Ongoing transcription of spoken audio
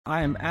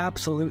I am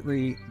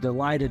absolutely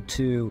delighted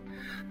to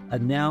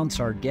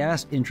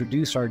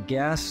introduce our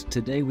guest.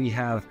 Today we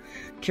have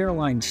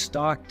Caroline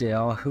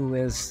Stockdale, who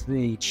is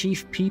the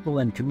Chief People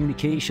and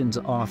Communications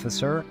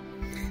Officer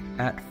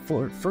at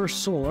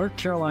First Solar.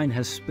 Caroline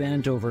has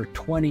spent over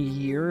 20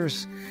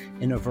 years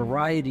in a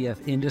variety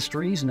of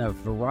industries and a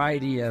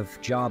variety of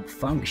job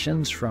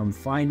functions, from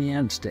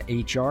finance to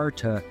HR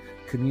to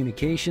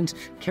communications.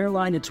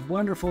 Caroline, it's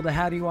wonderful to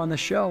have you on the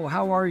show.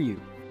 How are you?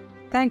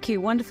 Thank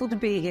you. Wonderful to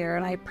be here,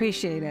 and I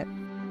appreciate it.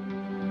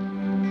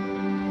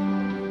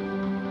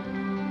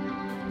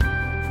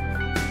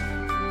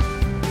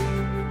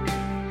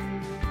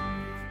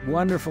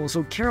 Wonderful.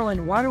 So,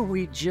 Caroline, why don't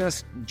we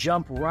just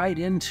jump right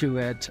into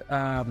it?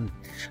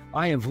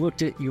 I have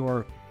looked at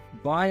your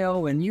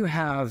bio, and you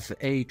have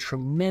a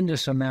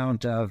tremendous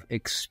amount of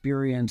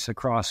experience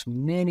across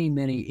many,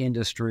 many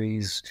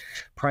industries,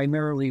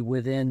 primarily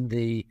within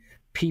the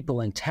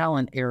people and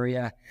talent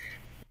area.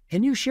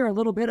 Can you share a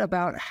little bit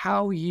about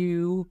how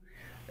you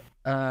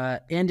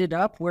ended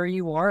up where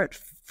you are at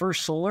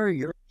First Solar,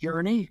 your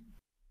journey?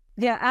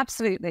 Yeah,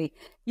 absolutely.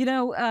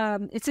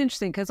 It's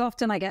interesting because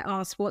often I get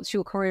asked, what's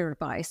your career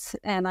advice?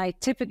 And I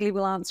typically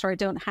will answer, I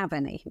don't have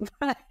any.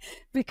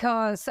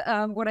 Because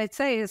what I'd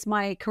say is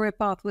my career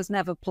path was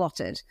never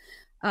plotted.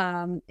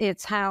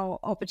 It's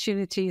how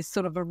opportunities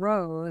sort of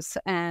arose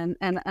and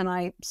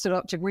I stood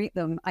up to greet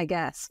them, I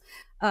guess.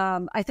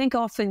 I think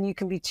often you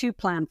can be too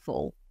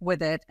planful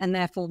with it and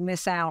therefore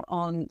miss out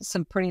on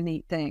some pretty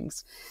neat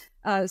things.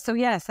 So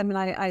yes,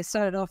 I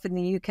started off in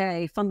the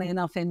UK, funnily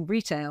enough, in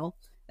retail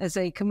as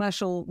a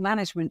commercial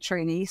management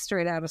trainee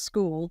straight out of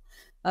school.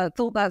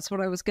 Thought that's what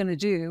I was going to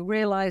do.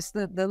 Realized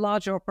that the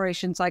larger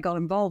operations I got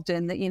involved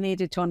in, that you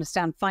needed to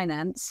understand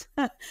finance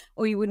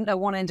or you wouldn't know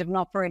one end of an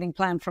operating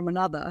plan from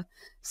another.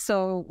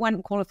 So went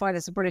and qualified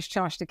as a British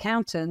chartered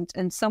accountant,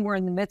 and somewhere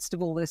in the midst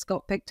of all this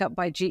got picked up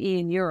by GE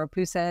in Europe,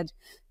 who said,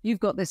 you've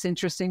got this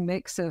interesting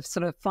mix of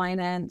sort of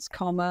finance,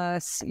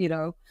 commerce,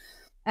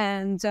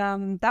 and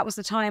that was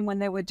the time when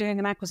they were doing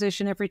an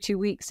acquisition every 2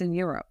 weeks in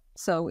Europe.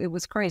 So it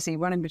was crazy,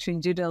 running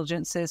between due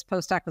diligences,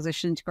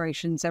 post-acquisition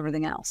integrations,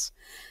 everything else.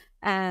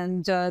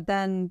 And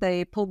then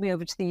they pulled me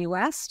over to the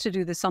US to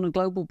do this on a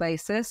global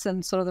basis,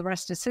 and sort of the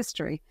rest is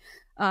history.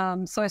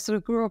 So I sort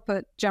of grew up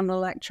at General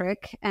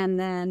Electric and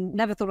then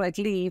never thought I'd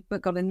leave,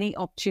 but got a neat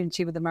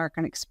opportunity with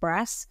American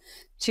Express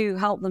to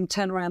help them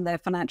turn around their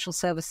financial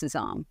services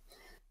arm.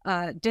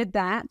 Did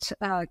that.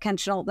 Ken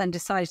Chenault then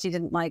decided he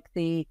didn't like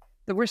the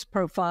risk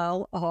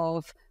profile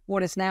of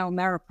what is now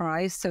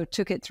Ameriprise, so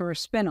took it through a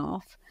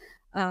spin-off.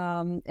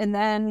 And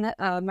then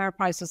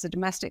Ameriprise was a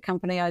domestic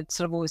company. I'd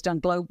sort of always done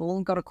global,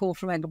 and got a call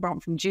from Edgar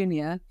Bronfman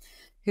Jr.,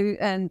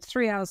 and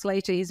 3 hours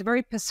later, he's a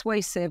very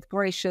persuasive,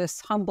 gracious,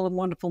 humble, and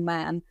wonderful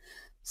man.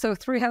 So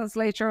 3 hours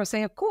later, I was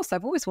saying, of course,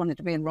 I've always wanted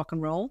to be in rock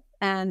and roll,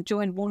 and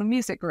joined Warner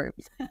Music Group.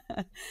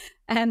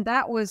 And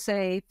that was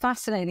a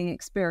fascinating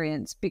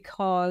experience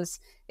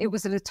because it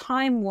was at a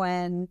time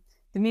when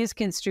the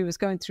music industry was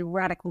going through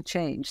radical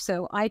change.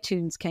 So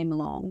iTunes came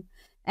along,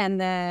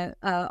 and their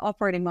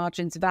operating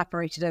margins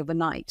evaporated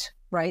overnight,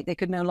 right? They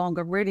could no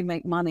longer really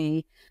make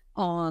money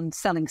on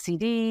selling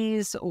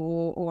CDs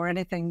or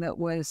anything that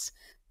was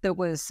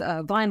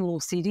vinyl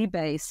or CD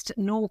based,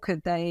 nor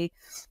could they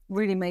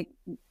really make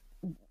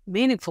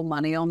meaningful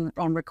money on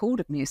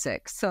recorded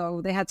music.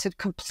 So they had to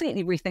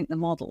completely rethink the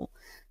model.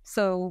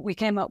 So we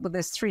came up with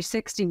this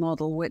 360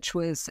 model, which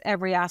was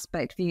every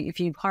aspect. If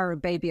you hire a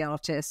baby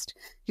artist,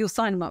 you'll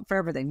sign them up for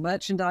everything: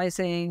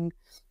 merchandising,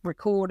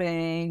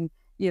 recording,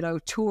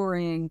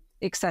 touring,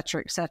 et cetera,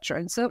 et cetera.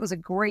 And so it was a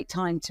great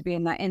time to be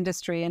in that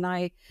industry. And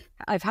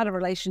I've had a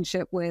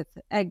relationship with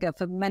Edgar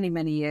for many,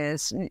 many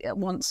years.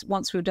 Once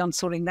we were done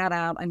sorting that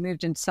out, I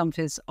moved into some of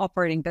his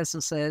operating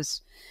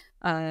businesses.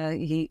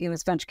 He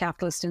was venture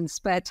capitalist in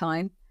spare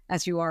time,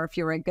 as you are if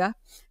you're Edgar.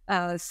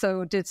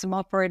 So did some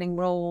operating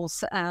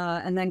roles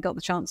and then got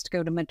the chance to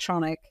go to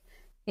Medtronic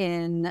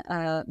in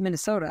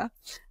Minnesota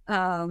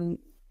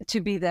to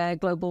be their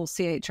global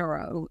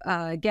CHRO.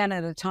 Again,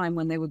 at a time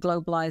when they were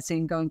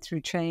globalizing, going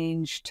through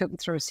change, took them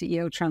through a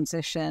CEO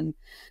transition.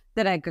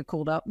 Then Edgar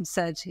called up and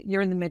said,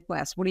 you're in the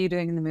Midwest. What are you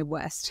doing in the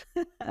Midwest?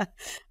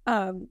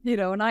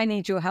 And I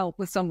need your help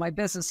with some of my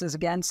businesses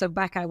again. So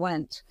back I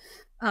went.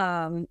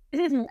 And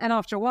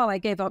after a while, I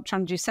gave up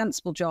trying to do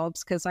sensible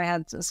jobs because I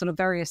had sort of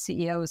various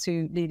CEOs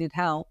who needed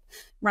help.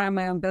 Ran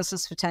my own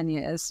business for 10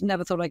 years.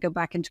 Never thought I'd go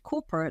back into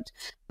corporate,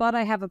 but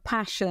I have a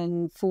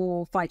passion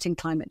for fighting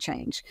climate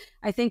change.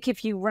 I think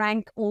if you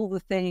rank all the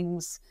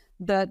things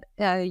that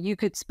you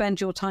could spend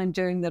your time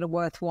doing that are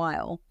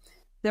worthwhile,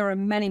 there are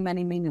many,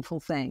 many meaningful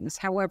things.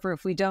 However,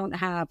 if we don't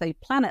have a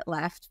planet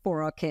left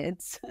for our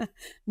kids,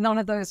 none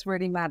of those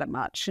really matter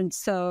much. And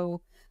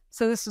so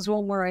this is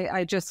one where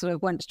I just sort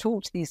of went to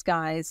talk to these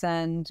guys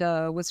and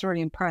was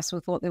really impressed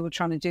with what they were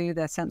trying to do,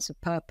 their sense of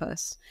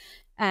purpose,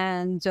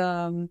 and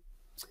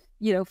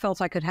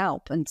felt I could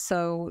help. And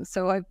so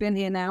I've been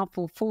here now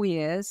for 4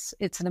 years.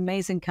 It's an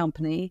amazing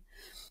company.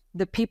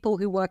 The people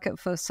who work at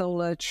First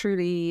Solar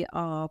truly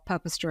are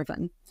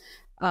purpose-driven.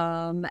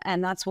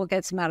 And that's what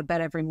gets them out of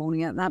bed every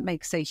morning. And that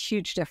makes a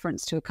huge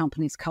difference to a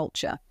company's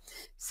culture.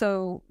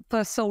 So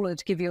First Solar,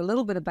 to give you a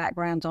little bit of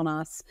background on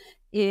us,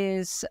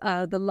 is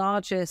the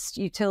largest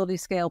utility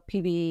scale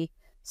PV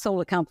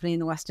solar company in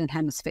the Western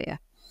Hemisphere.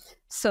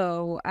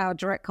 So our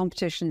direct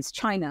competition is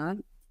China.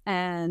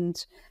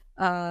 And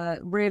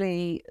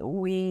really,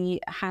 we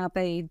have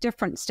a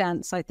different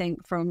stance, I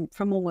think, from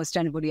almost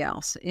anybody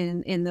else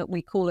in that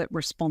we call it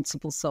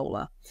responsible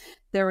solar.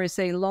 There is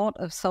a lot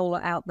of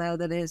solar out there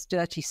that is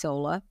dirty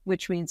solar,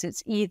 which means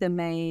it's either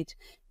made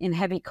in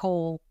heavy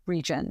coal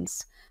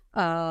regions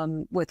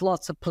with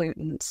lots of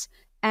pollutants,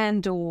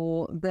 and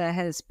or there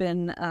has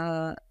been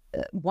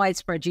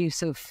widespread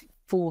use of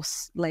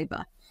forced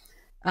labor.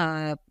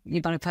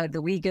 You might have heard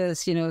the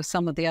Uyghurs,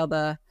 some of the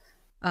other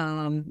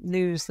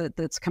news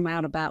that's come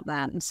out about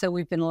that. And so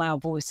we've been a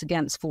loud voice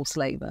against forced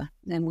labor.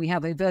 And we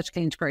have a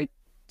vertically integrated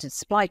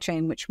supply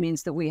chain, which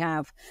means that we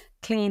have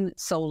clean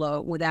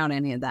solar without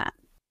any of that.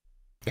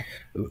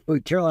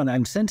 Caroline,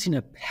 I'm sensing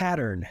a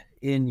pattern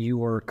in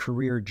your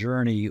career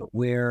journey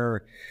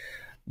where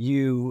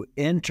you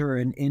enter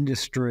an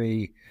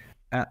industry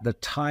at the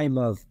time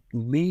of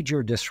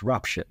major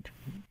disruption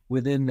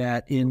within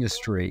that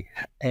industry.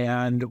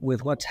 And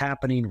with what's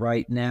happening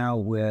right now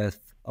with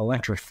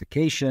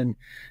electrification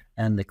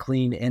and the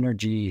clean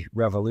energy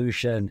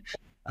revolution,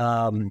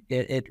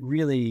 it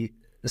really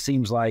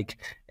seems like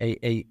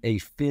a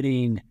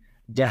fitting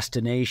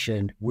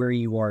destination where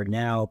you are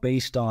now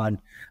based on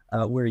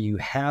where you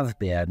have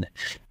been.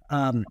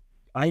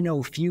 I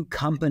know few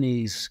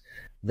companies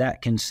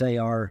that can say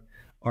our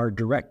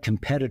direct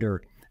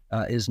competitor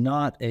is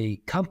not a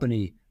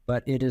company,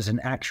 but it is an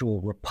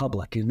actual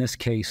republic, in this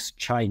case,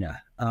 China.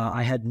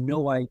 I had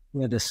no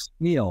idea the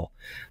scale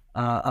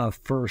of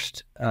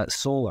First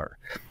Solar.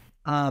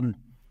 And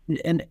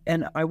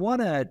I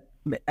want to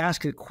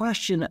ask a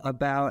question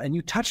about, and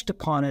you touched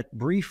upon it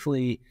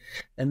briefly,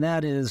 and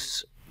that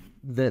is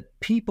that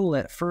people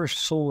at First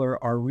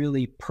Solar are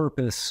really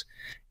purpose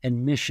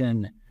and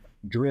mission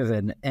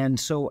driven. And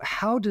so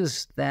how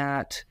does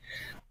that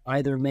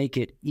either make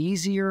it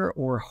easier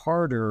or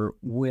harder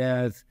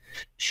with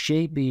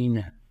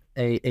shaping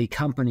a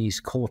company's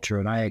culture?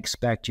 And I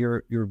expect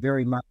you're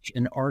very much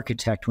an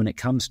architect when it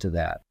comes to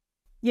that.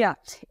 Yeah,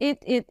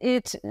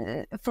 it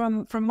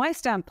from my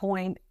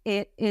standpoint,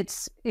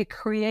 it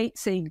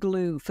creates a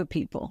glue for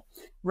people,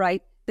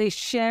 right? They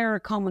share a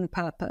common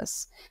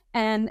purpose,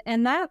 and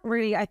that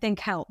really, I think,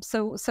 helps.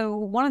 So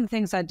one of the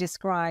things I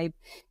describe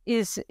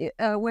is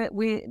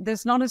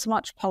there's not as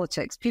much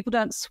politics. People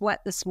don't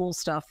sweat the small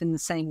stuff in the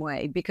same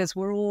way because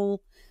we're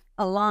all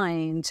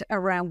aligned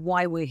around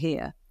why we're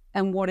here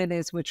and what it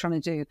is we're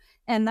trying to do,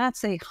 and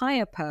that's a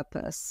higher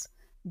purpose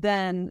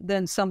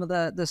than some of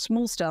the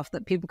small stuff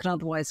that people can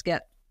otherwise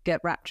get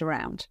wrapped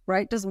around,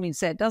 right? Doesn't mean to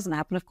say it doesn't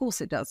happen. Of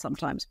course it does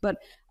sometimes, but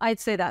I'd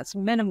say that's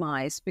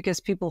minimized because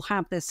people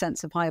have this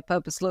sense of higher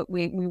purpose. Look,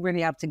 we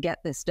really have to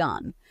get this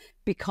done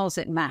because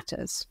it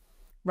matters,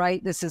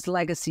 right? This is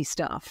legacy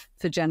stuff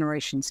for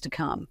generations to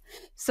come.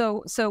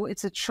 So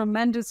it's a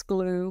tremendous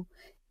glue.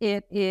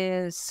 It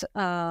is,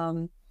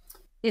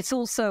 it's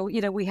also,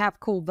 we have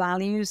core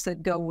values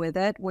that go with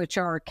it, which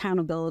are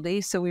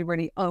accountability. So we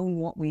really own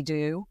what we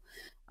do.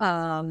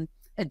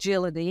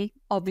 Agility,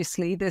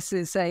 obviously, this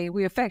is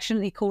we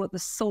affectionately call it the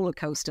solar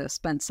coaster,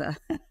 Spencer.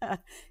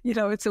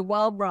 It's a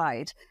wild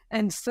ride.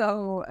 And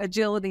so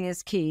agility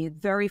is key,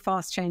 very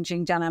fast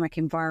changing dynamic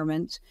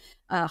environment,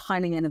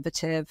 highly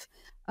innovative,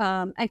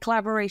 and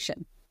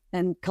collaboration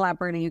and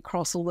collaborating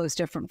across all those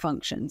different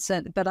functions.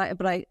 But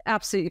I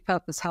absolutely,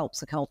 purpose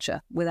helps a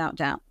culture without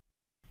doubt.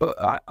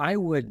 I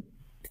would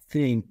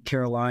think,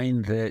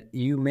 Caroline, that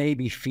you may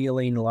be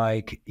feeling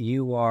like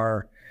you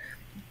are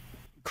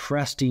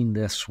cresting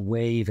this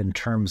wave in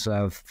terms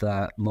of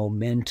the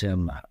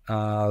momentum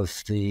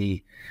of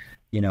the,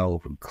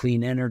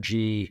 clean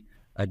energy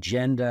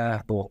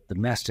agenda, both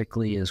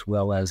domestically as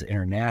well as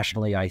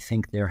internationally. I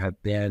think there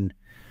have been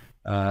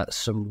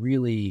some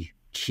really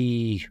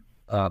key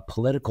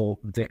political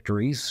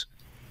victories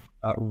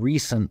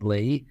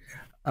recently.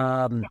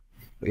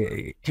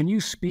 Can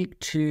you speak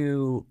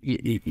to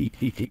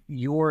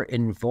your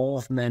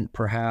involvement,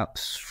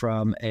 perhaps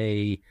from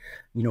a,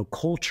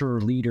 culture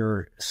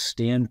leader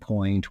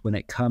standpoint when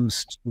it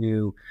comes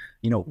to,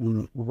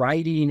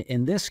 writing,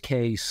 in this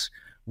case,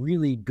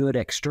 really good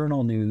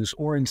external news,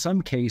 or in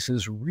some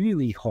cases,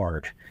 really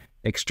hard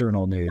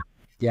external news?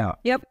 Yeah.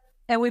 Yep.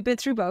 And we've been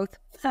through both.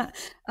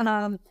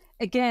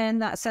 Again,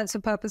 that sense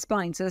of purpose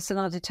binds us and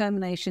our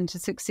determination to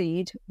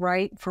succeed,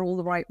 right, for all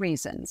the right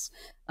reasons,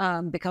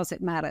 because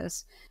it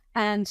matters.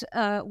 And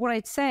what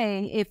I'd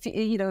say, if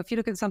you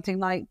look at something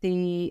like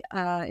the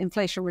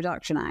Inflation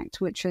Reduction Act,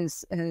 which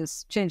has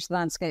changed the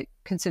landscape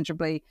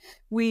considerably,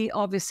 we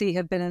obviously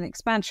have been in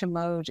expansion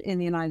mode in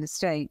the United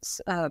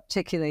States,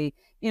 particularly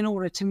in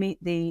order to meet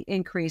the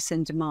increase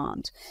in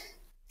demand.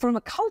 From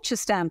a culture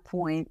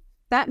standpoint,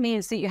 that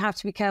means that you have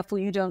to be careful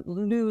you don't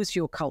lose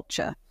your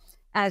culture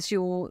as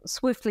you're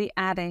swiftly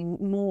adding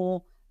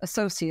more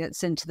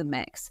associates into the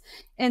mix.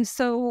 And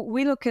so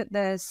we look at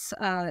this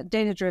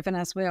data-driven,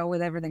 as we are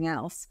with everything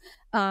else.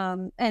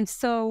 And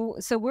so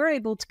we're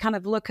able to kind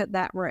of look at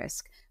that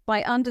risk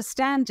by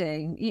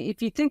understanding,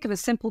 if you think of a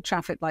simple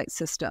traffic light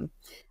system,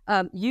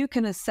 you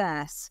can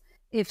assess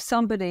if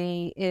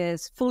somebody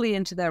is fully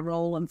into their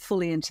role and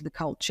fully into the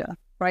culture,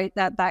 right?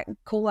 That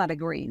call that a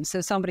green.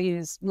 So somebody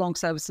who's long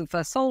service with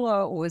First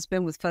Solar or has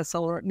been with First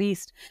Solar at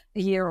least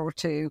a year or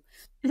two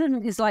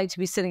is likely to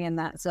be sitting in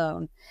that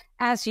zone.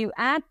 As you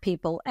add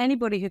people,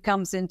 anybody who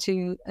comes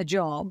into a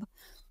job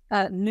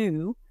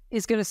new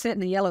is going to sit in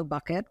the yellow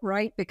bucket,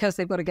 right? Because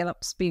they've got to get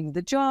up to speed with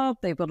the job,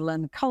 they've got to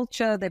learn the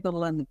culture, they've got to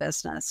learn the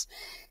business.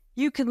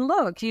 You can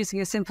look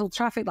using a simple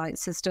traffic light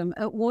system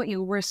at what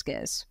your risk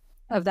is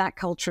of that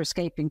culture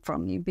escaping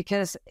from you,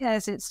 because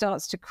as it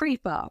starts to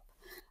creep up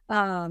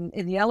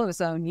in the yellow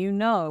zone, you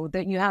know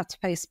that you have to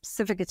pay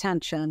specific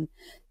attention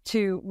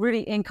to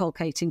really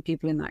inculcating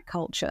people in that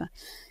culture.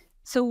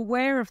 So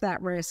aware of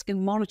that risk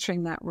and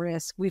monitoring that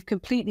risk, we've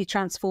completely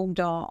transformed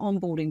our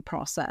onboarding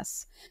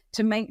process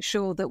to make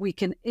sure that we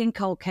can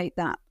inculcate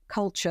that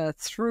culture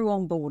through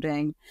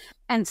onboarding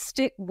and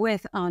stick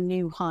with our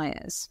new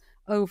hires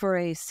over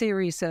a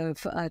series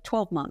of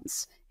 12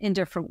 months in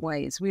different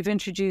ways. We've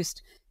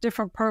introduced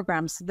different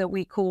programs that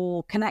we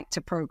call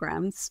connector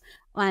programs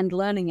and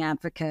learning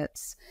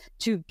advocates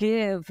to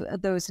give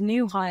those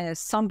new hires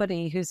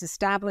somebody who's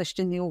established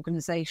in the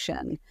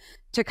organization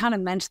to kind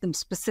of mentor them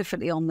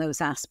specifically on those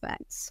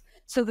aspects.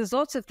 So there's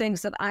lots of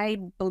things that I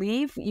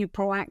believe you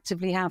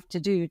proactively have to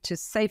do to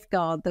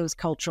safeguard those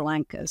cultural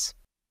anchors.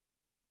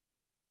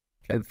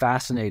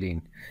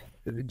 Fascinating.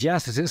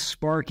 Jess, is this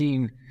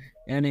sparking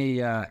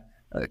any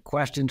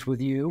questions with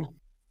you?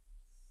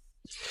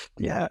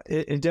 Yeah,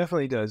 it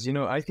definitely does.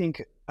 I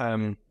think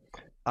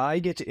I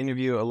get to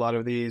interview a lot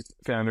of these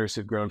founders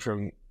who've grown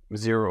from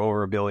 0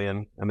 over 1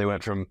 billion, and they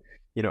went from,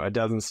 a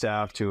dozen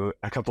staff to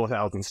a couple of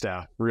thousand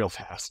staff real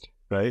fast,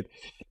 right?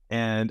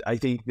 And I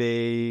think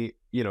they,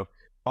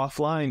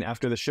 offline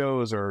after the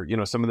shows, or,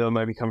 some of them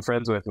I become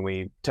friends with, and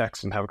we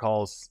text and have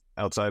calls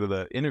outside of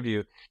the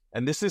interview.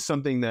 And this is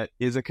something that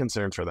is a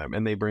concern for them.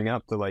 And they bring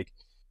up the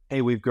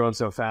hey, we've grown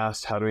so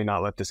fast. How do we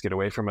not let this get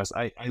away from us?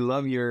 I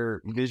love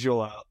your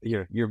visual,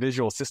 your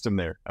visual system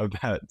there of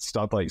that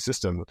stoplight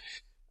system.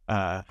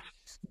 I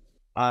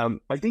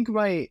think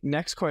my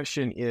next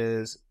question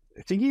is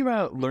thinking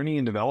about learning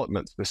and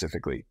development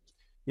specifically.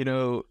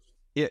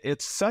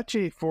 It's such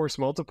a force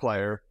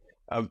multiplier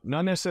of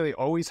not necessarily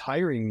always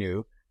hiring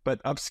new,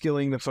 but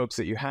upskilling the folks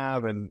that you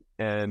have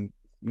and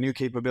new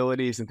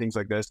capabilities and things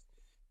like this.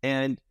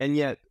 And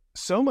yet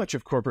so much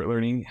of corporate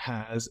learning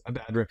has a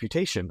bad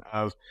reputation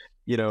of,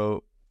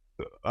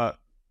 of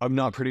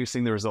not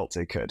producing the results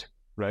it could,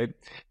 right?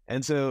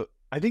 And so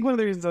I think one of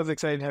the reasons I was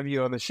excited to have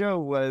you on the show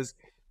was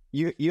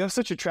you have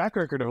such a track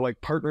record of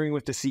partnering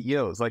with the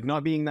CEOs,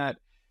 not being that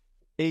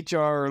HR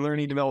or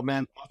learning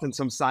development, often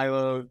some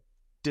silo,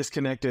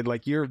 disconnected.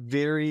 You're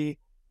very,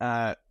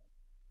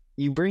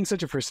 you bring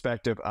such a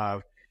perspective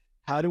of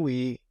how do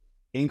we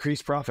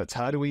increase profits?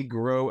 How do we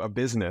grow a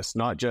business?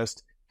 Not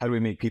just how do we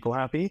make people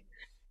happy?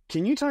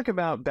 Can you talk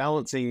about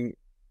balancing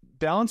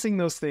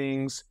those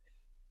things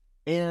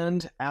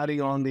and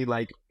adding on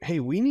the hey,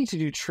 we need to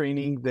do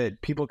training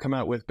that people come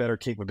out with better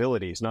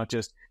capabilities, not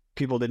just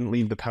people didn't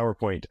leave the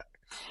PowerPoint.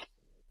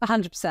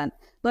 100%.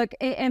 Look,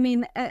 I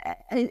mean,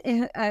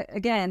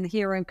 again,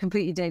 here I'm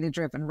completely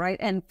data-driven, right?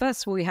 And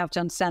first of all, you have to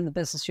understand the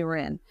business you're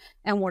in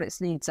and what its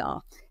needs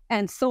are.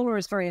 And solar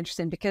is very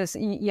interesting because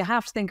you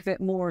have to think of it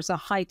more as a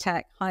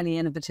high-tech, highly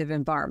innovative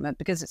environment,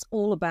 because it's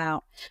all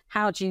about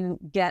how do you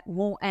get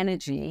more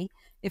energy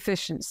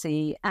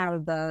efficiency out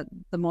of the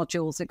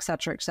modules, et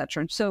cetera, et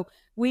cetera. And so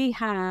we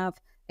have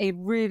a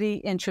really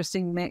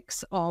interesting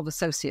mix of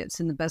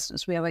associates in the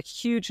business. We have a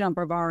huge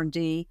number of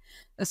R&D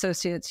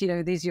associates.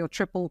 These are your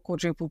triple,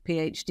 quadruple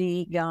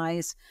PhD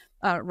guys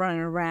running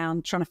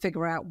around trying to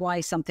figure out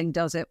why something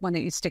does it when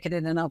you stick it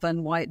in an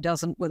oven, why it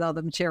doesn't with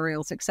other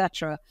materials,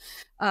 etc.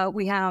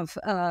 We have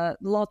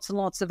lots and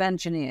lots of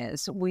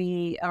engineers.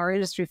 We are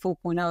Industry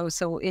 4.0,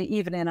 so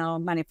even in our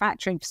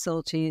manufacturing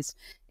facilities,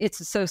 it's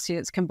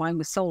associates combined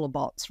with solar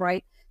bots,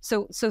 right?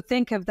 So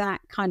think of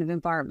that kind of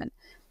environment.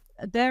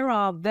 There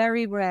are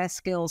very rare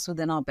skills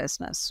within our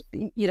business.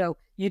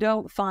 You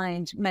don't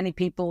find many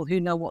people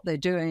who know what they're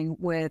doing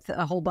with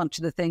a whole bunch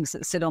of the things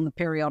that sit on the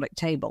periodic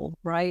table,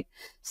 right?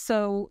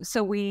 So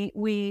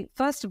we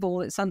first of all,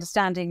 it's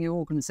understanding your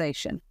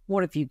organization.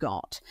 What have you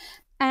got?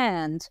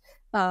 And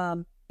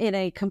in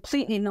a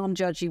completely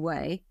non-judgy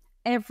way,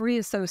 every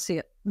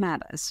associate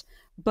matters,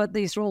 but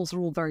these roles are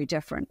all very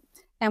different.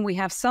 And we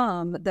have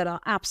some that are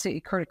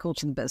absolutely critical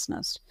to the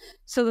business.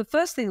 So the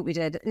first thing that we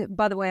did,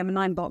 by the way, I'm a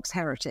 9-box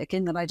heretic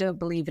in that I don't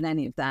believe in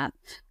any of that.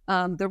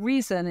 The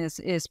reason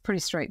is pretty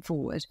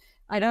straightforward.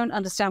 I don't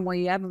understand why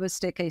you ever would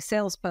stick a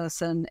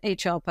salesperson,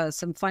 HR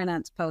person,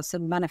 finance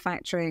person,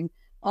 manufacturing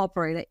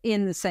operator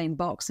in the same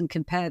box and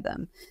compare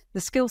them. The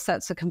skill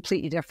sets are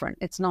completely different.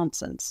 It's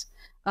nonsense.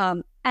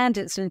 And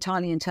it's an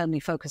entirely internally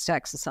focused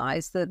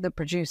exercise that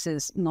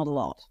produces not a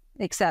lot,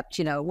 except,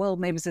 well,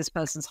 maybe this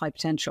person's high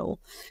potential.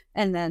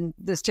 And then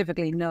there's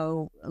typically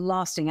no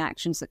lasting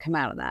actions that come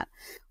out of that.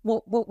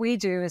 What we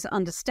do is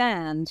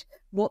understand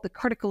what the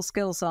critical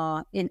skills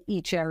are in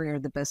each area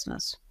of the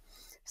business.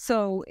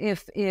 So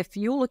if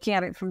you're looking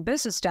at it from a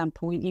business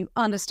standpoint, you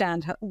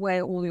understand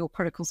where all your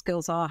critical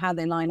skills are, how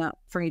they line up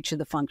for each of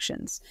the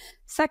functions.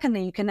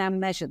 Secondly, you can now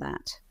measure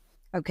that.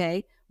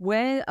 Okay,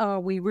 where are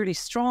we really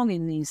strong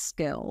in these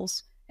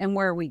skills and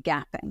where are we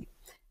gapping?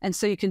 And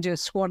so you can do a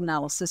SWOT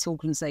analysis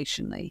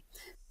organizationally.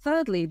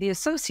 Thirdly, the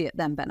associate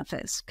then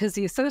benefits because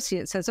the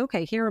associate says,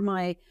 okay, here are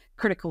my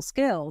critical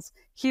skills.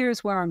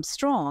 Here's where I'm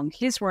strong.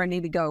 Here's where I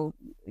need to go,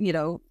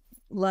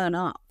 learn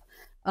up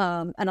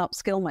and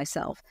upskill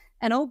myself.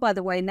 And oh, by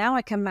the way, now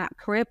I can map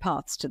career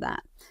paths to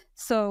that.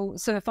 So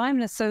if I'm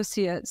an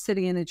associate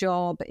sitting in a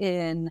job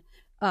in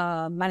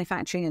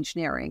manufacturing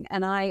engineering,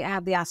 and I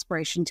have the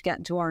aspiration to get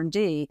into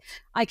R&D,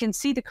 I can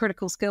see the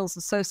critical skills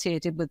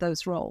associated with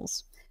those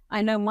roles.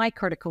 I know my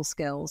critical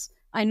skills.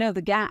 I know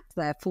the gap,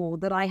 therefore,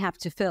 that I have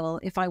to fill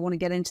if I want to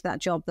get into that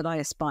job that I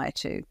aspire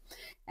to.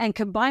 And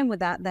combined with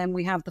that, then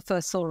we have the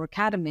First Solar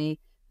Academy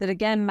that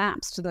again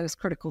maps to those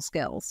critical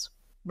skills,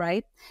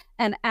 right?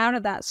 And out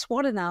of that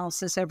SWOT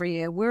analysis every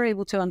year, we're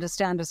able to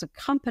understand as a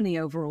company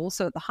overall,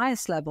 so at the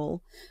highest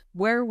level,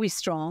 where are we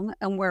strong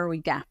and where are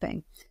we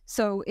gapping?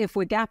 So if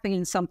we're gapping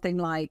in something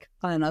like,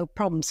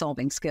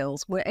 problem-solving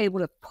skills, we're able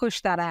to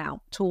push that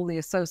out to all the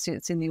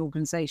associates in the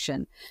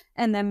organization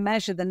and then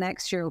measure the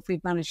next year if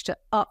we've managed to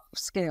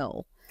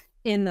upskill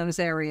in those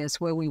areas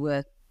where we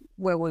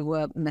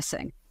were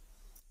missing.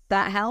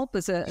 That help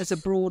as a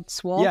broad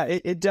SWOT? Yeah,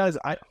 it does.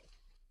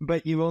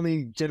 But you've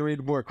only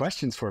generated more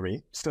questions for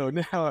me. So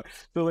now,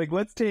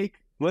 let's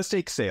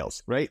take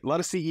sales, right? A lot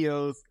of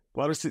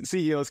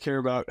CEOs care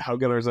about how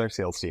good is our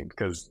sales team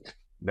because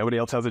nobody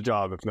else has a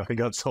job if nothing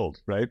got sold,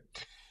 right?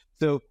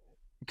 So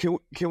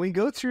can we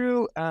go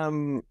through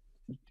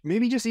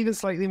maybe just even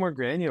slightly more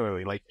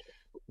granularly, like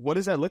what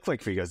does that look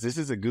like for you guys? This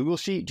is a Google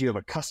Sheet. Do you have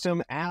a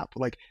custom app?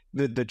 Like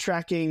the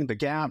tracking, the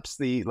gaps,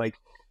 can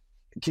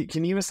you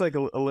give us like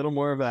a little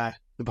more of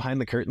the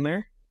behind the curtain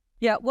there?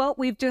 Yeah, well,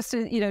 we've just,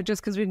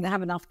 just because we didn't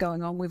have enough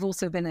going on, we've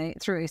also been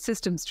through a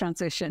systems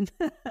transition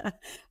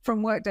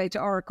from Workday to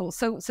Oracle.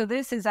 So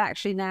this is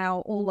actually now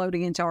all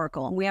loading into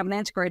Oracle, and we have an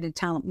integrated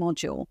talent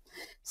module.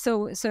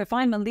 So if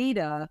I'm a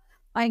leader,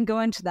 I can go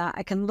into that.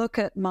 I can look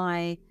at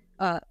my,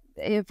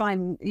 if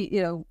I'm,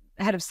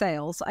 head of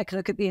sales, I can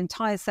look at the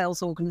entire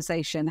sales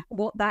organization,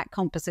 what that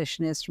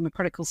composition is from a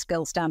critical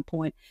skill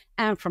standpoint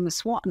and from a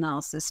SWOT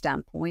analysis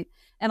standpoint.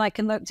 And I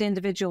can look to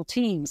individual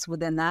teams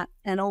within that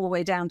and all the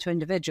way down to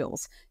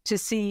individuals to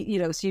see,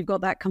 so you've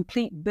got that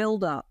complete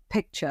build-up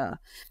picture.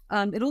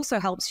 It also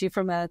helps you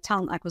from a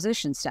talent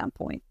acquisition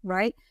standpoint,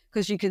 right?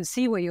 Because you can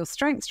see where your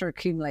strengths are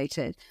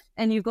accumulated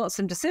and you've got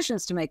some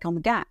decisions to make on the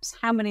gaps.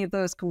 How many of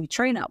those can we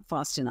train up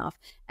fast enough?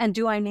 And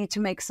do I need to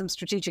make some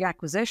strategic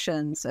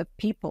acquisitions of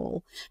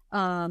people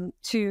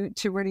to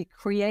really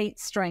create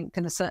strength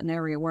in a certain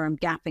area where I'm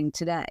gapping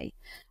today?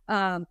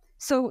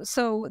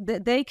 So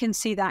that they can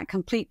see that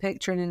complete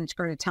picture in an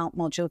integrated talent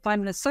module. If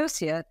I'm an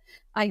associate,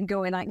 I can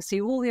go in, I can see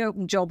all the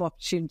open job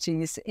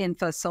opportunities in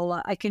First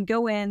Solar. I can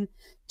go in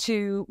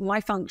to my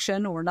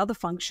function or another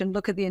function,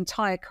 look at the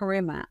entire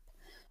career map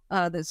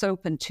that's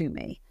open to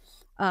me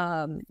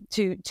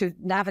to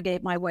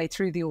navigate my way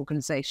through the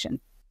organization.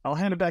 I'll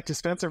hand it back to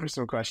Spencer for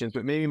some questions,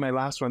 but maybe my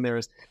last one there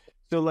is,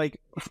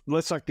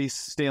 let's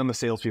stay on the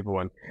salespeople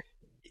one.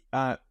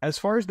 As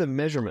far as the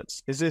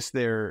measurements, is this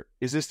their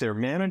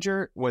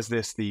manager? Was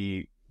this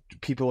the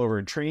people over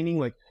in training?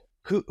 Like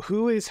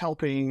who is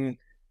helping?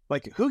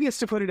 Like who gets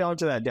to put it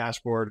onto that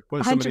dashboard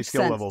when somebody's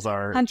skill levels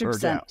are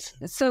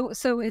 100%.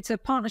 So it's a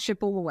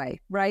partnership all the way,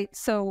 right?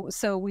 So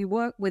we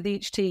work with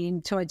each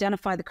team to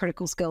identify the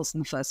critical skills in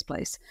the first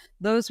place.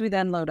 Those we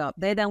then load up.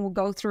 They then will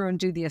go through and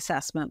do the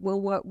assessment. We'll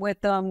work with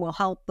them. We'll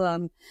help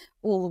them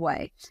all the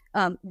way.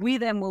 We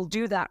then will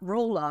do that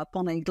roll up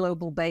on a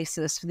global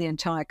basis for the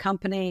entire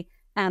company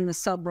and the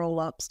sub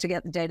roll-ups to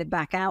get the data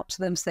back out to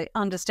them so they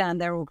understand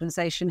their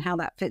organization, how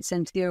that fits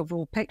into the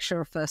overall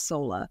picture of First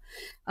Solar.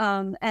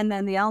 And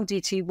then the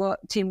L&D team work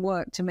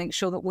to make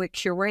sure that we're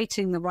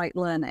curating the right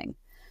learning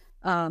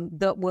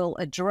that will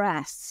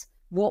address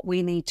what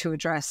we need to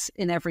address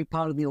in every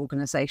part of the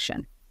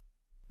organization.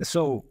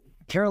 So,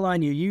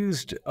 Caroline, you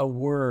used a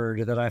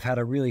word that I've had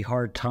a really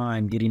hard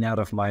time getting out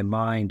of my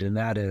mind, and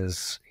that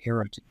is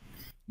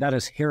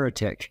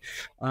heretic.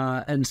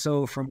 And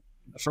so from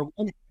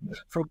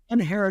one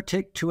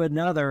heretic to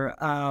another,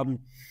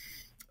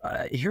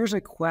 here's a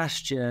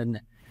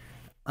question,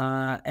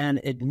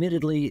 and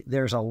admittedly,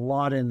 there's a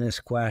lot in this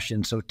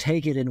question, so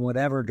take it in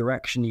whatever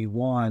direction you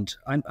want.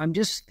 I'm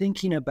just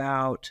thinking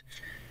about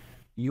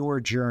your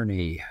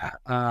journey.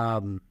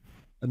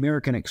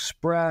 American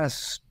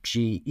Express,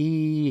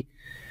 GE,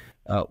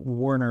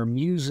 Warner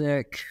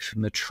Music,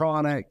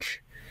 Medtronic,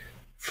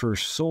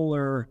 First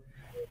Solar,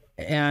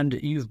 and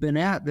you've been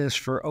at this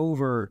for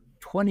over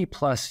 20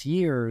 plus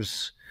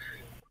years.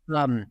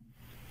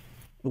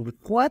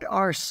 What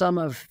are some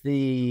of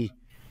the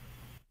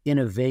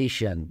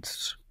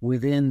innovations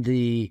within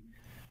the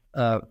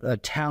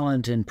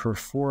talent and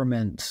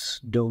performance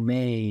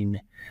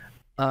domain?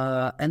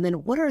 And then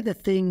what are the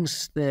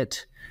things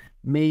that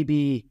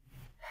maybe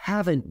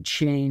haven't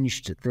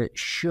changed that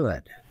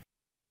should?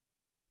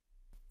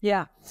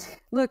 Yeah.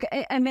 Look,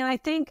 I mean, I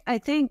think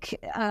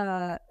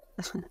the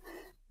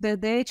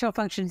HR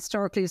function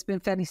historically has been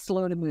fairly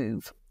slow to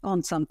move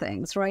on some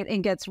things, right?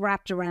 And gets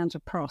wrapped around a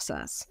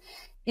process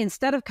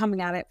instead of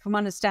coming at it from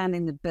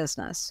understanding the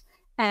business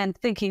and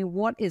thinking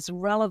what is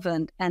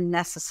relevant and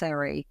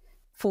necessary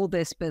for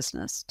this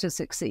business to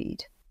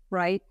succeed,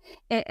 right?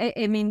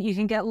 I mean, you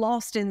can get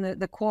lost in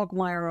the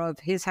quagmire of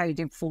here's how you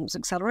do performance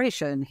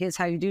acceleration, here's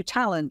how you do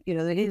talent,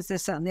 here's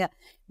this and that,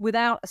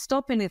 without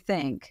stopping to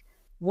think,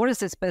 what does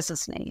this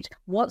business need?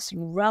 What's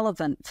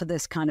relevant for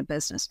this kind of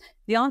business?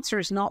 The answer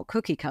is not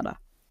cookie cutter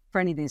for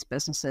any of these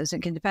businesses.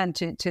 It can depend,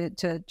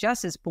 to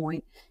Jess's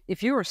point,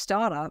 if you're a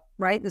startup,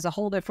 right, there's a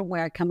whole different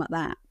way I come at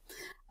that.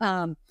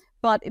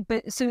 But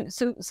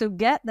so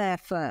get there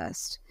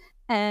first.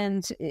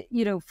 And,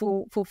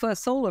 for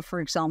First Solar, for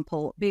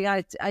example,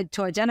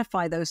 to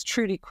identify those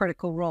truly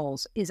critical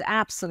roles is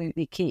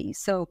absolutely key.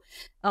 So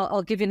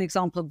I'll give you an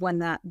example of when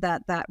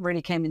that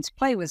really came into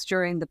play was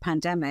during the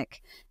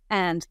pandemic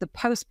and the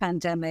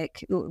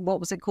post-pandemic, what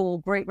was it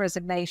called? Great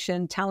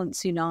Resignation, Talent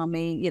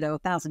Tsunami,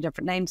 1,000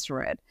 different names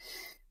for it.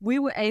 We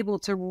were able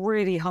to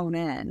really hone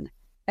in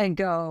and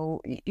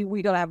go,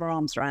 we got to have our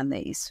arms around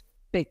these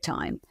big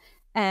time,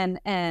 and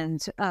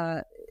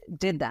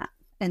did that.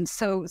 And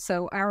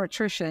so our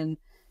attrition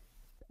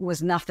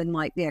was nothing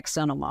like the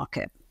external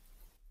market,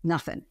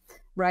 nothing,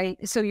 right?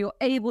 So you're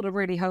able to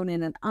really hone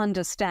in and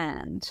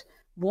understand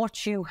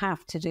what you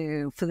have to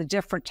do for the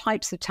different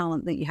types of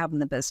talent that you have in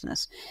the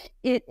business.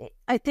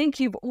 I think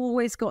you've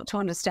always got to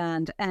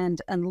understand and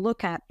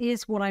look at,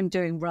 is what I'm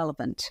doing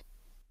relevant,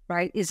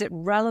 right? Is it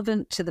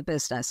relevant to the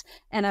business?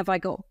 And have I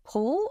got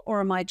pull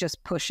or am I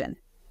just pushing?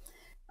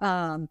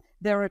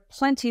 There are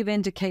plenty of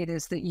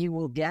indicators that you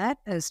will get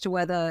as to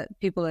whether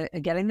people are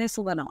getting this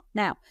or they're not.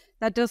 Now,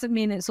 that doesn't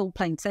mean it's all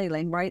plain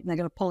sailing, right? And they're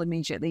going to pull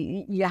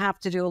immediately. You have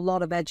to do a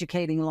lot of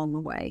educating along the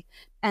way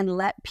and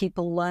let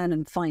people learn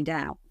and find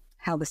out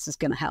how this is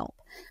going to help.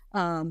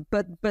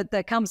 But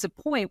there comes a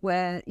point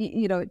where,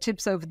 it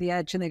tips over the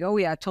edge and they go, oh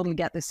yeah, I totally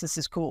get this. This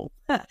is cool.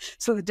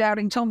 So the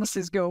doubting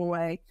Thomases go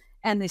away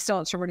and they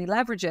start to really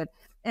leverage it.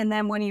 And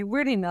then when you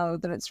really know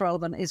that it's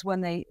relevant is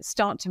when they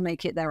start to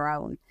make it their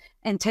own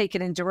and take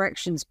it in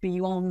directions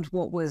beyond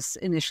what was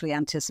initially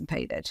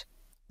anticipated,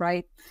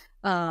 right?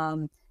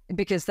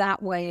 Because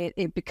that way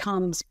it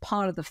becomes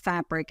part of the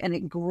fabric and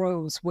it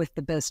grows with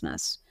the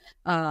business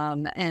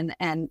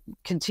and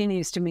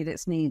continues to meet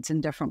its needs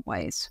in different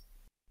ways.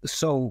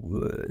 So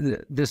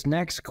this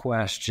next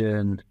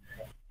question,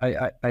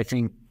 I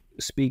think,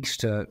 speaks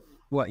to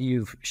what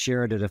you've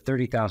shared at a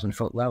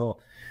 30,000-foot level.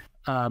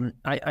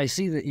 I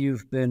see that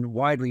you've been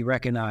widely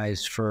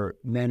recognized for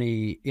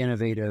many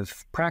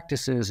innovative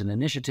practices and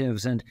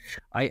initiatives, and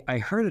I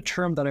heard a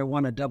term that I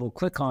want to double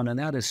click on, and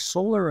that is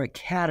Solar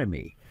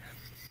Academy.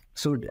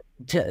 So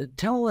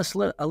tell us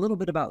a little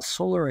bit about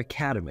Solar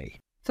Academy.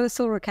 First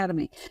Solar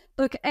Academy.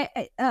 Look,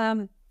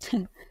 I've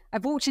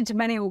walked into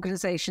many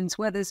organizations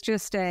where there's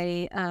just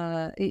a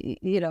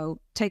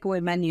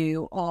takeaway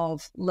menu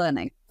of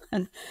learning.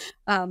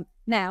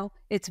 Now,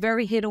 it's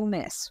very hit or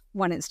miss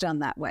when it's done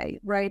that way,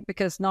 right?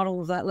 Because not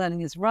all of that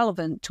learning is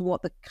relevant to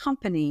what the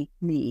company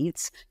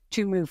needs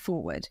to move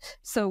forward.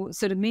 So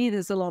to me,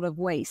 there's a lot of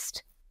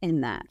waste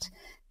in that.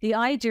 The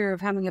idea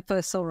of having a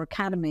First Solar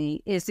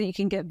Academy is that you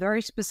can get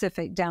very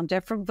specific down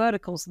different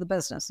verticals of the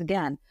business.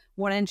 Again,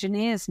 what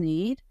engineers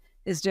need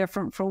is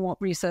different from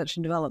what research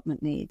and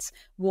development needs.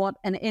 What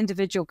an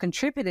individual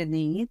contributor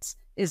needs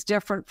is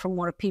different from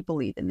what a people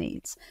leader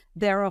needs.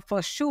 There are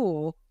for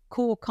sure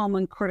core,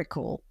 common,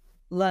 critical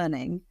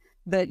learning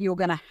that you're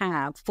going to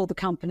have for the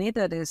company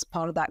that is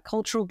part of that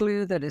cultural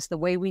glue, that is the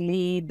way we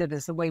lead, that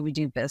is the way we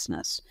do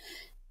business.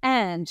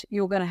 And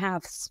you're going to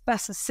have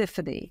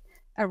specificity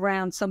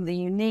around some of the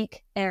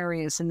unique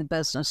areas in the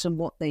business and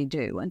what they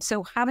do. And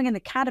so having an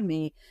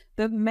academy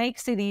that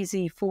makes it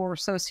easy for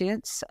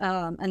associates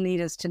and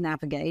leaders to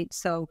navigate.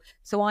 So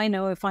I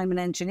know if I'm an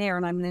engineer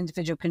and I'm an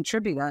individual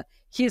contributor,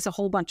 here's a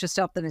whole bunch of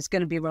stuff that is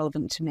going to be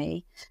relevant to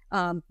me.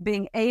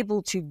 Being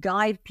able to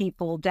guide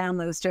people down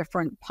those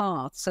different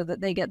paths so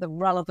that they get the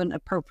relevant,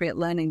 appropriate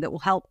learning that will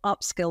help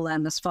upskill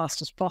them as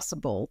fast as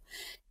possible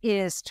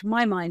is, to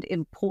my mind,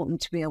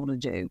 important to be able to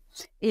do.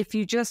 If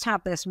you just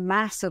have this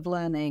massive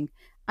learning,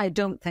 I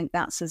don't think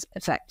that's as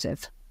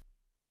effective.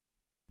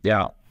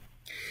 Yeah.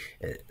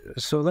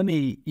 So let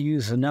me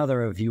use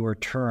another of your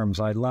terms.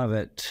 I love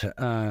it.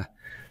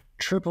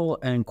 Triple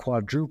and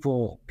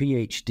quadruple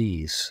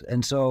PhDs.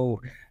 And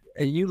so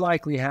you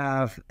likely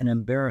have an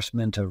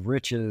embarrassment of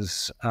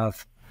riches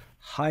of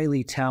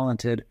highly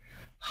talented,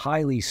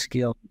 highly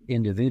skilled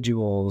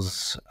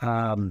individuals.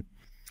 And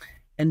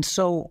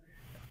so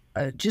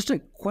just a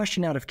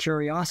question out of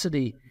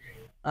curiosity,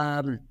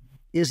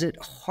 is it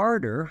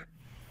harder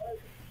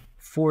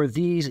for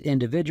these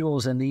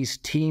individuals and these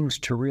teams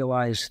to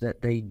realize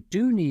that they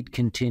do need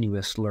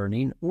continuous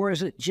learning, or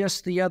is it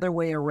just the other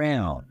way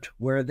around,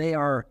 where they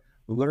are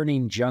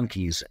learning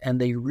junkies and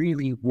they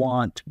really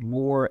want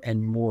more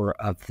and more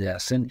of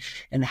this?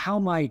 And how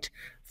might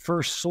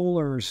First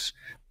Solar's,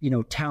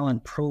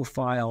 talent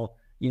profile,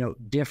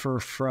 differ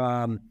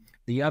from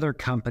the other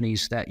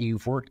companies that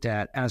you've worked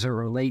at as it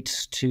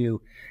relates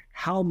to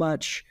how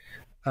much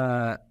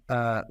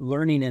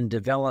learning and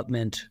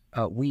development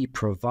we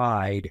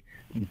provide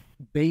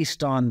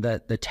based on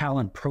the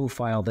talent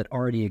profile that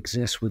already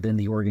exists within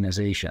the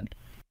organization?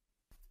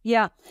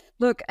 Yeah.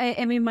 Look,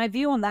 I mean, my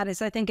view on that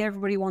is I think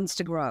everybody wants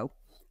to grow,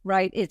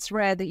 right? It's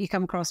rare that you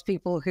come across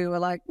people who are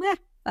like,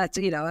 that's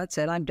it.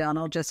 I'm done.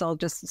 I'll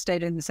just stay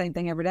doing the same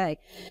thing every day.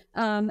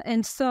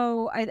 And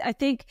so I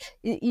think,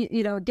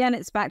 again,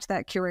 it's back to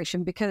that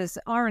curation, because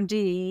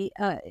R&D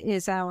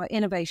is our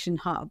innovation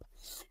hub.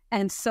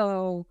 And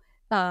so,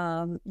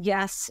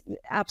 yes,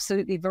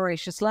 absolutely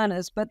voracious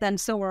learners, but then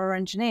so are our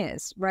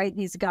engineers, right?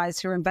 These guys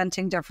who are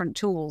inventing different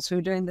tools, who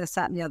are doing this,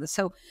 that, and the other.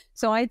 So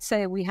I'd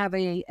say we have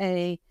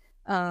a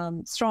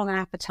strong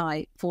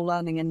appetite for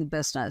learning in the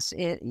business.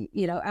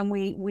 And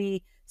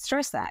we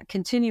stress that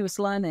continuous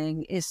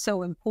learning is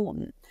so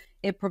important.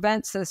 It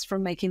prevents us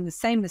from making the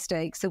same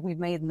mistakes that we've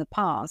made in the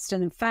past.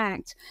 And in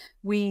fact,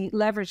 we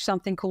leverage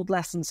something called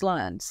lessons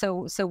learned.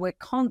 So we're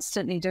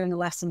constantly doing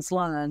lessons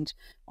learned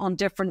on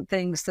different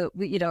things that,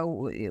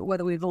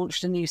 whether we've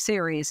launched a new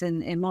series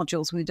in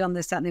modules, we've done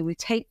this, that, and we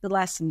take the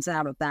lessons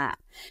out of that.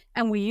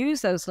 And we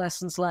use those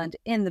lessons learned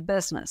in the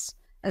business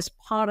as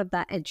part of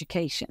that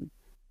education,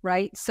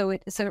 right? So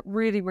it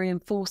really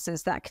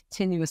reinforces that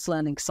continuous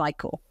learning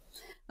cycle.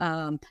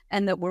 And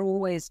that we're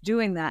always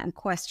doing that and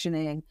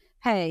questioning,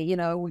 hey,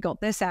 we got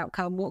this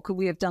outcome. What could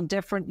we have done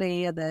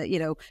differently?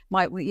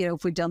 Might we,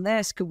 if we'd done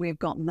this, could we have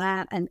gotten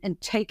that? And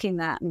taking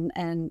that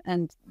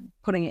and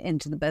putting it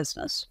into the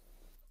business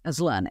as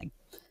learning.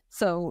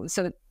 So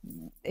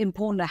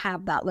important to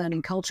have that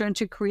learning culture and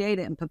to create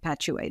it and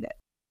perpetuate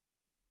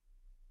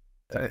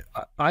it.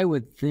 I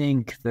would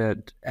think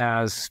that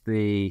as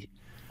the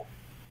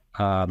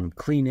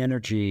clean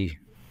energy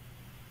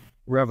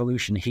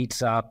revolution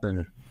heats up,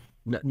 and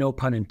no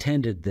pun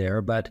intended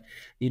there, but,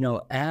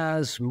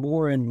 as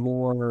more and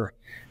more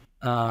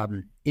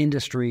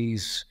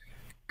industries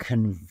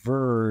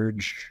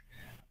converge,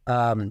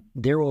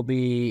 there will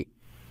be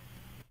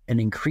an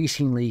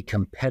increasingly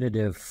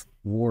competitive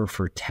war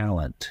for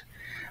talent.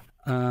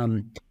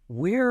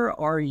 Where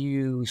are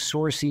you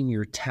sourcing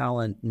your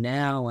talent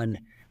now, and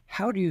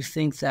how do you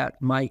think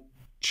that might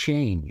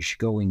change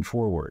going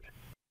forward?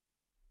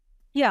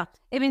 Yeah,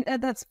 I mean,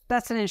 that's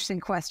an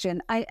interesting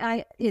question.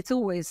 It's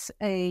always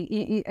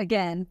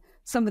again,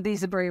 some of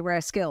these are very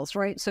rare skills,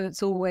 right? So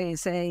it's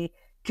always a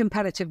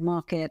competitive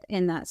market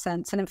in that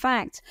sense. And in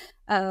fact,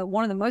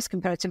 one of the most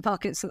competitive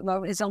markets at the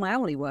moment is on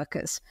hourly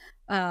workers,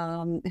 who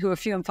are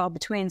few and far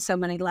between. So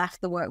many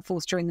left the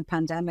workforce during the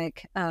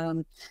pandemic.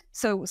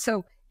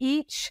 So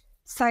each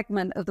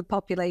segment of the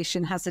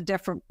population has a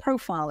different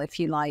profile, if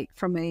you like,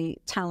 from a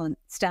talent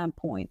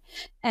standpoint.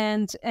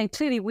 And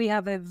clearly we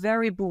have a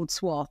very broad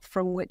swath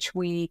from which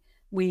we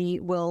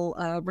will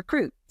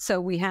recruit. So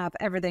we have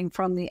everything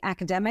from the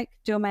academic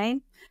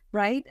domain,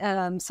 right?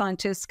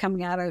 Scientists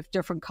coming out of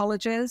different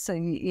colleges.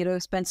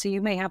 And, Spencer,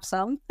 you may have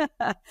some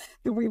that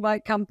we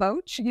might come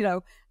poach,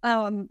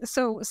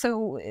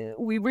 So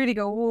we really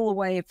go all the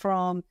way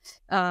from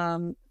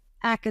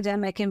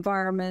academic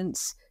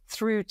environments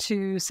through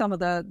to some of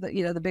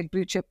the big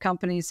blue chip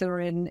companies that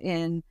are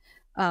in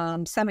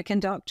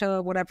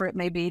semiconductor, whatever it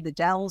may be, the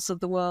Dells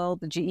of the world,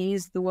 the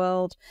GEs of the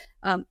world,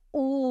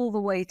 all the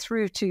way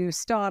through to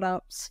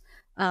startups,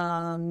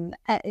 given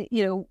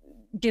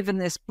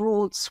this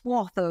broad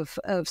swath of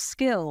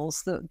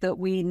skills that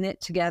we knit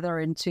together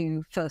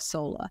into First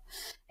Solar.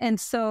 And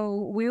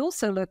so we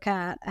also look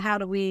at how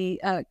do we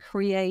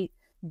create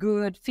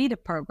good feeder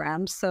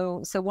programs.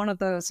 So one of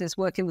those is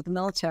working with the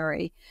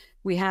military.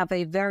 We have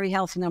a very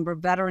healthy number of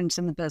veterans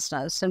in the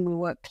business, and we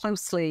work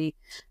closely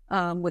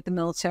with the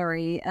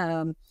military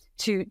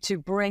to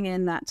bring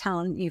in that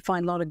talent. You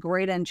find a lot of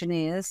great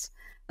engineers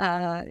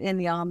in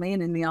the Army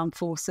and in the armed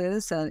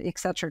forces, et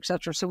cetera, et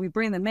cetera. So we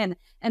bring them in.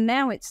 And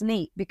now it's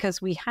neat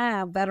because we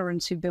have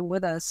veterans who've been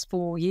with us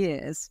for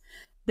years.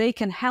 They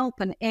can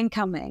help an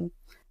incoming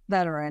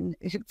veteran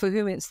for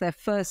whom it's their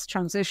first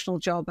transitional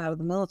job out of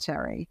the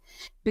military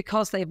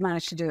because they've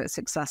managed to do it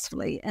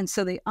successfully. And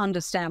so they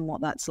understand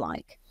what that's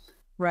like,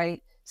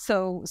 right?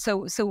 So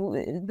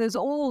there's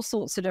all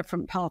sorts of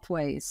different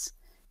pathways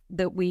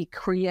that we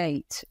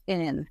create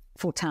in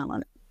for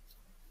talent.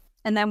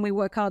 And then we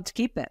work hard to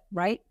keep it,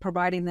 right?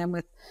 Providing them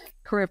with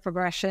career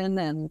progression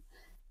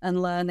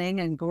and learning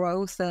and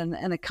growth and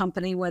a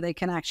company where they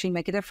can actually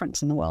make a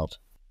difference in the world.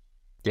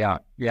 Yeah.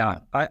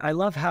 I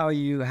love how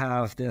you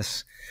have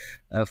this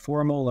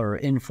formal or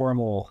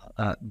informal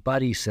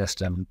buddy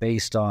system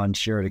based on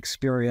shared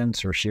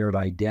experience or shared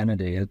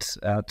identity.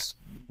 That's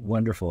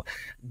wonderful.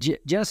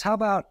 Jess, how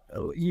about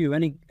you?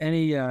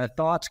 Any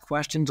thoughts,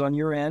 questions on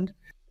your end?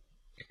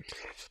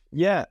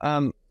 Yeah,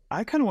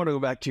 I kind of want to go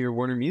back to your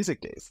Warner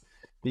Music days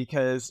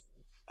because,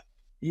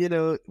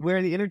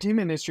 where the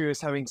entertainment industry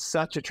was having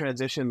such a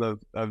transition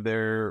of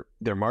their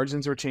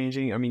margins were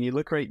changing. I mean, you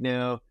look right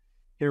now,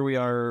 here we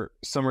are,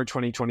 summer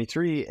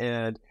 2023,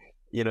 and,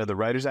 the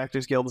Writers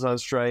Actors Guild is on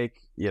strike,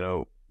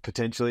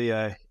 potentially,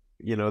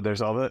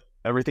 there's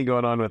everything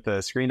going on with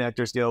the Screen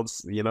Actors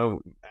Guilds,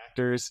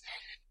 actors.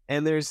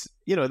 And there's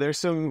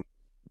some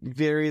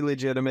very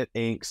legitimate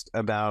angst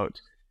about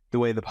the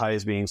way the pie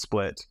is being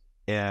split.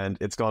 And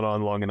it's gone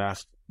on long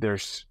enough.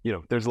 There's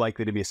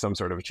likely to be some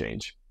sort of a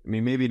change. I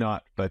mean, maybe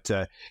not, but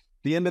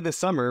the end of the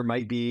summer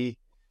might be.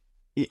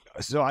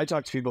 So I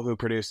talk to people who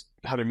produce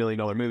 $100 million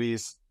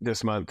movies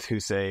this month who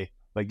say,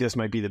 like, this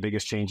might be the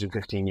biggest change in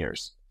 15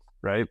 years,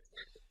 right?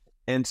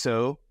 And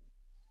so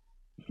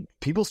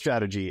people's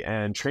strategy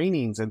and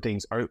trainings and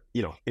things are,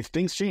 if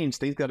things change,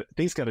 things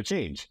got to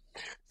change.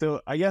 So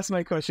I guess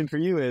my question for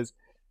you is,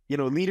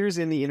 leaders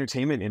in the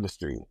entertainment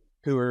industry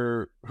who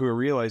are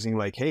realizing,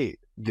 like, hey,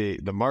 the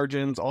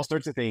margins, all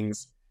sorts of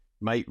things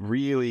might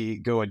really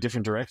go a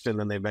different direction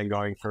than they've been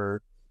going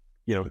for,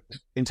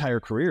 entire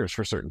careers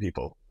for certain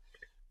people.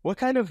 What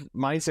kind of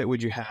mindset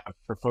would you have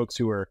for folks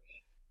who are,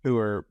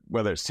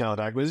 whether it's talent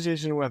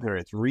acquisition, whether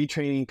it's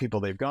retraining people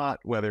they've got,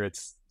 whether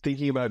it's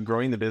thinking about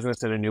growing the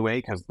business in a new way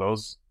because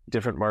those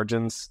different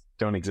margins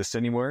don't exist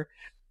anymore?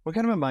 What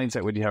kind of a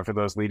mindset would you have for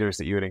those leaders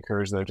that you would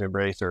encourage them to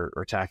embrace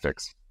or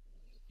tactics?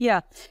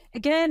 Yeah.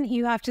 Again,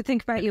 you have to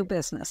think about your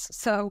business.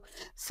 So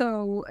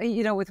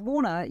with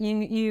Warner,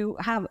 you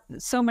have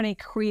so many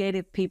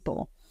creative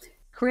people.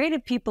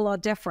 Creative people are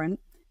different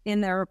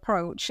in their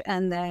approach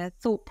and their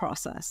thought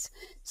process.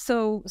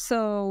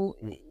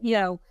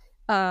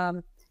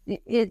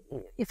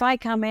 If I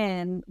come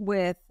in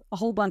with a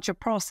whole bunch of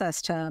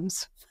process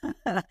terms,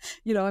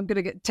 I'm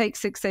going to take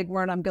Six Sigma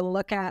and I'm going to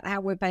look at how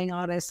we're paying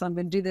artists. I'm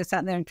going to do this, that,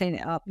 and there and clean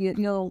it up.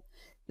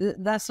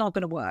 That's not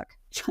going to work.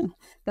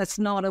 That's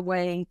not a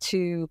way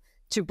to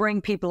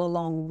bring people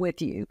along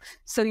with you.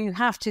 So you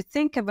have to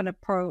think of an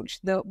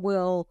approach that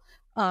will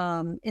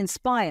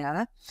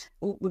inspire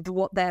with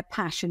what their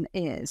passion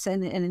is.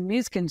 And in the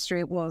music industry,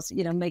 it was,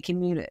 making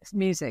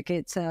music.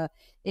 It's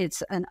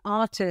an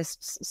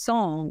artist's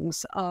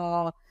songs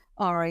are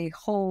a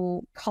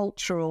whole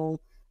cultural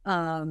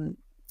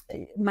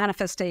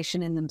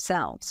manifestation in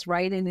themselves,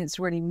 right? And it's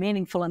really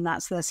meaningful, and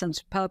that's their sense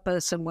of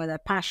purpose and where their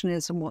passion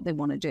is and what they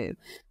want to do.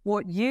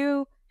 What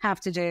you have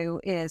to do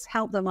is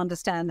help them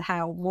understand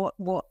how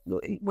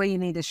where you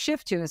need to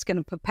shift to is going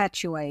to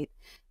perpetuate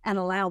and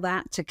allow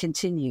that to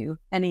continue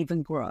and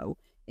even grow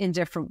in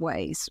different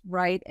ways,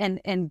 right?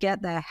 And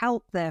get their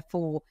help,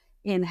 therefore,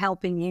 in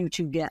helping you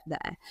to get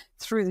there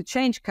through the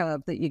change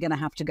curve that you're going to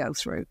have to go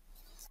through.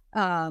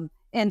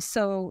 And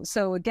so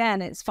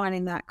again, it's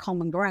finding that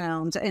common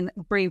ground and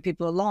bringing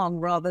people along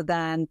rather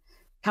than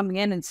coming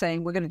in and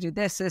saying, we're going to do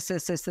this,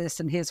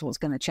 and here's what's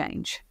going to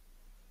change.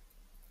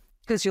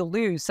 Because you'll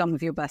lose some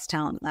of your best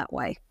talent that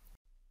way.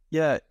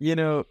 Yeah,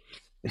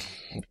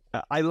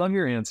 I love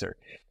your answer,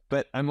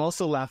 but I'm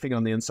also laughing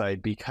on the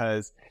inside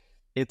because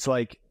it's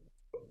like,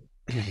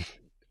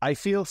 I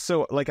feel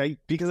so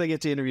because I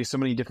get to interview so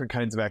many different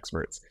kinds of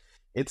experts.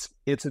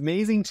 It's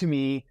amazing to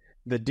me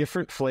the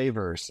different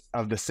flavors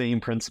of the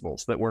same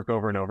principles that work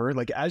over and over.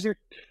 Like as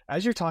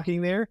you're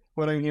talking there,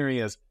 what I'm hearing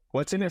is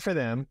what's in it for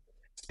them,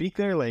 speak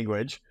their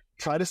language,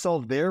 try to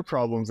solve their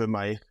problems in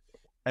life.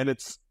 And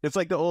it's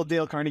like the old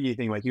Dale Carnegie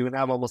thing, like you can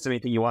have almost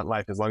anything you want in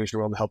life as long as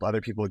you're willing to help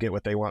other people get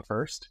what they want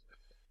first.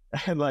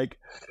 And like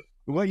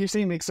what you're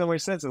saying makes so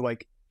much sense. Of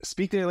like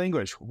speak their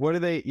language. What are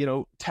they,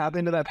 tap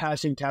into that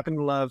passion, tap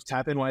into love,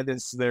 tap in why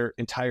this is their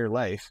entire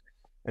life,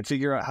 and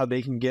figure out how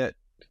they can get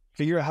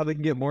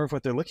more of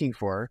what they're looking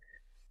for.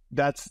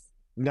 That's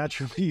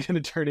naturally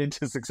going to turn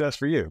into success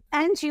for you.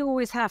 And you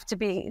always have to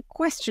be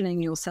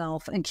questioning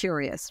yourself and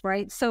curious,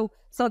 right? So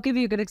I'll give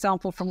you a good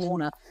example from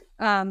Warner.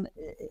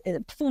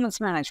 Performance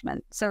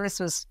management. So this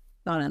was,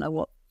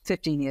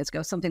 15 years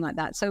ago, something like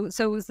that. So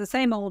it was the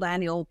same old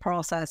annual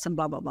process and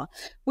blah, blah, blah,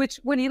 which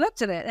when you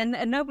looked at it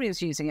and nobody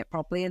was using it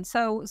properly. And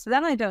so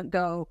then I don't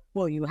go,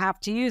 well, you have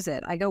to use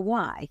it. I go,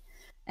 why?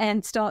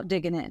 And start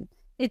digging in.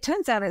 It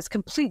turns out it's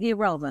completely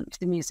irrelevant to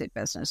the music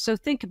business. So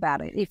think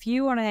about it. If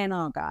you are an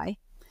A&R guy,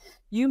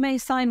 you may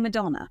sign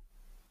Madonna.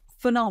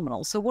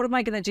 Phenomenal. So what am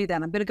I going to do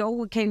then? I'm going to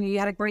go, okay, you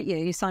had a great year.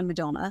 You signed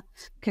Madonna.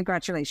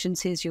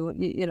 Congratulations. Here's your,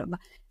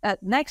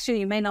 next year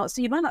you might not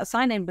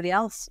sign anybody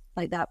else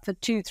like that for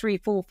 2, 3,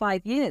 4,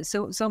 5 years.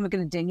 So am I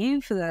going to ding you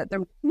for that?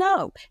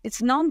 No,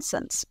 it's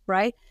nonsense,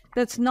 right?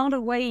 That's not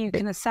a way you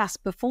can assess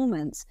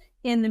performance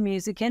in the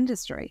music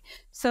industry.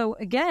 So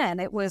again,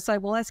 it was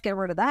like, well, let's get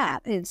rid of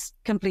that. It's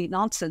complete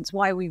nonsense.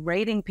 Why are we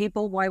rating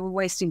people? Why are we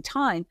wasting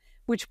time?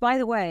 Which, by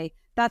the way,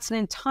 that's an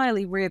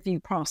entirely rear view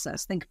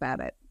process. Think about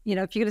it.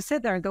 If you're going to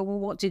sit there and go, well,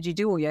 what did you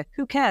do all year?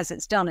 Who cares?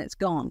 It's done. It's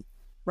gone,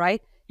 right?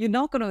 You're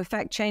not going to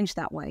affect change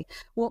that way.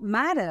 What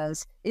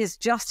matters is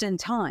just in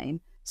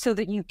time so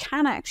that you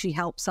can actually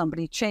help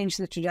somebody change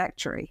the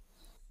trajectory.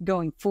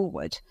 going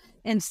forward.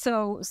 And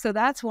so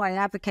that's why I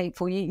advocate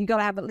for you. You got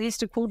to have at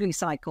least a quarterly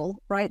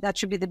cycle, right? That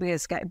should be the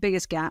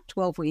biggest gap,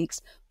 12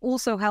 weeks.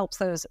 Also helps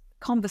those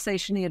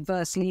conversationally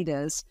adverse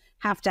leaders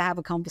have to have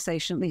a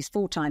conversation at least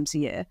 4 times a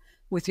year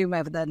with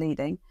whomever they're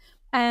leading,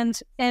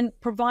 and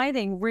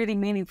providing really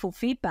meaningful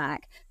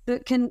feedback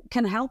that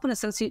can help an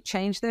associate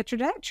change their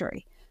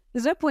trajectory.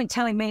 There's no point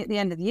telling me at the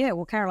end of the year,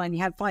 well, Caroline, you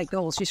had 5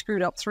 goals, you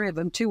screwed up 3 of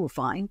them, 2 were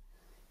fine.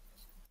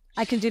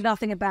 I can do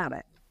nothing about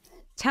it.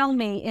 Tell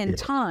me in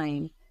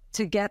time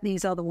to get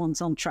these other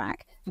ones on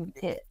track.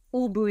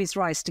 All buoys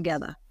rise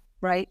together,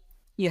 right?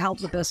 You help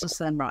the business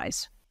then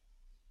rise.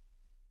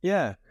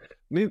 Yeah.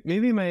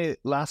 Maybe my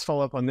last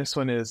follow-up on this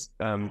one is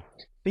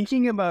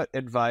thinking about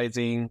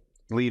advising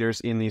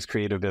leaders in these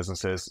creative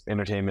businesses,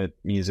 entertainment,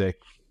 music,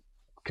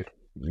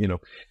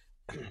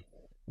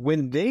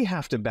 when they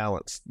have to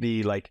balance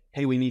the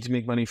hey, we need to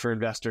make money for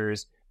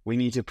investors, we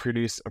need to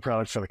produce a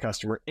product for the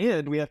customer,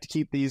 and we have to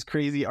keep these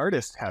crazy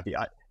artists happy.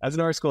 As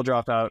an art school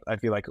dropout, I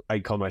feel like I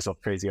call myself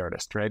a crazy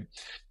artist, right?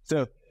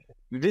 So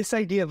this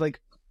idea of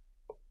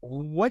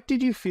what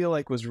did you feel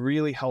like was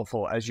really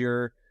helpful as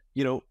you're,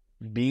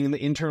 being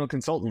the internal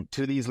consultant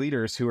to these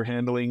leaders who are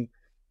handling,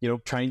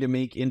 trying to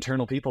make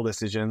internal people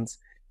decisions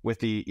with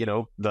the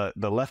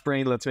left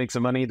brain, let's make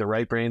some money, the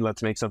right brain,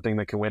 let's make something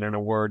that can win an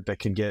award, that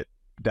can get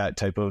that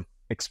type of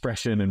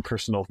expression and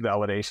personal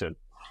validation.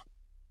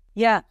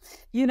 Yeah,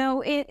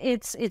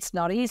 it's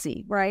not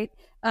easy, right?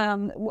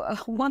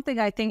 One thing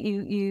I think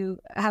you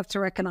have to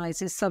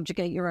recognize is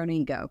subjugate your own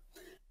ego,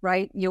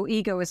 right? Your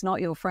ego is not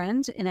your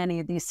friend in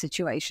any of these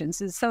situations.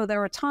 And so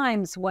there are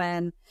times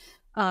when,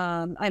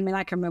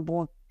 I can remember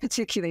one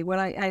particularly when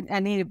I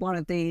needed one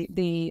of the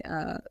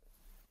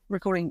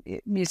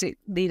recording music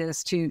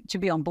leaders to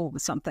be on board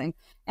with something,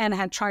 and I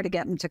had tried to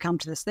get them to come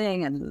to this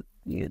thing, and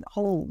the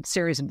whole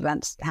series of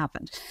events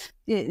happened.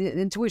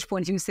 To which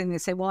point he was sitting there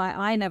and say, well,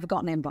 I never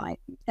got an invite.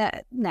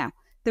 Now,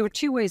 there were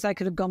 2 ways I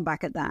could have gone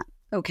back at that.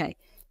 Okay,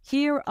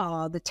 here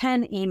are the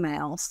 10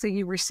 emails that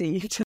you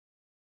received